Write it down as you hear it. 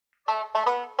Roses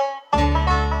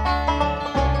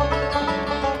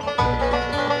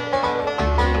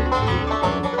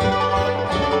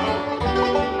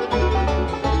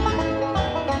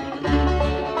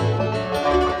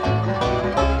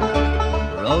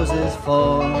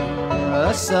for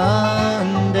a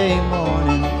Sunday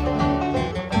morning,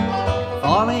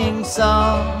 falling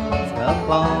soft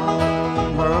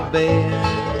upon her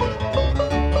bed,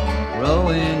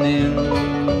 growing in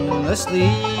the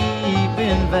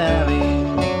sleeping valley,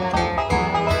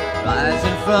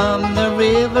 rising from the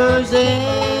river's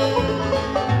edge.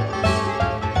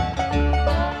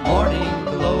 Morning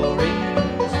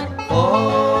glories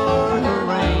for the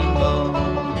rainbow,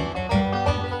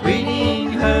 greeting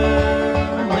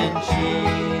her when she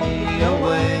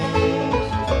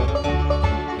awakes,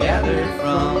 gathered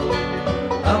from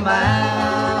a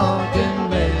mountain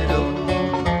meadow,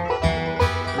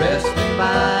 resting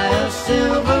by a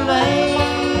silver lake.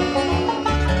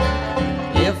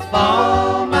 If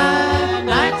all my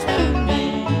nights could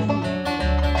mend,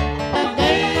 the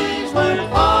days were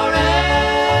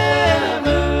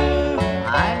forever.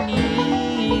 I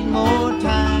need more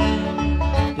time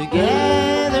to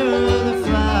gather the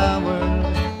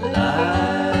flowers that I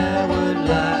would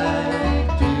like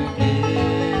to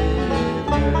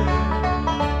give her.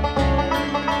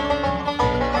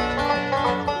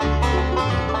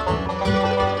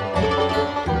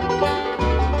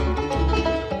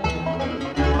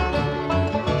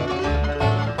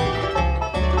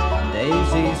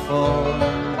 Daisies for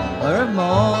her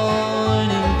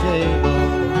morning table,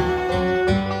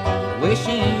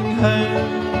 wishing her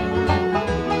a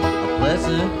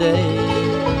pleasant day,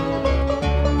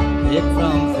 picked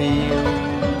from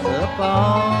fields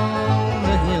upon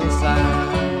the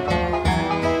hillside,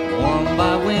 warmed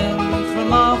by winds from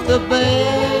off the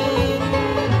bay.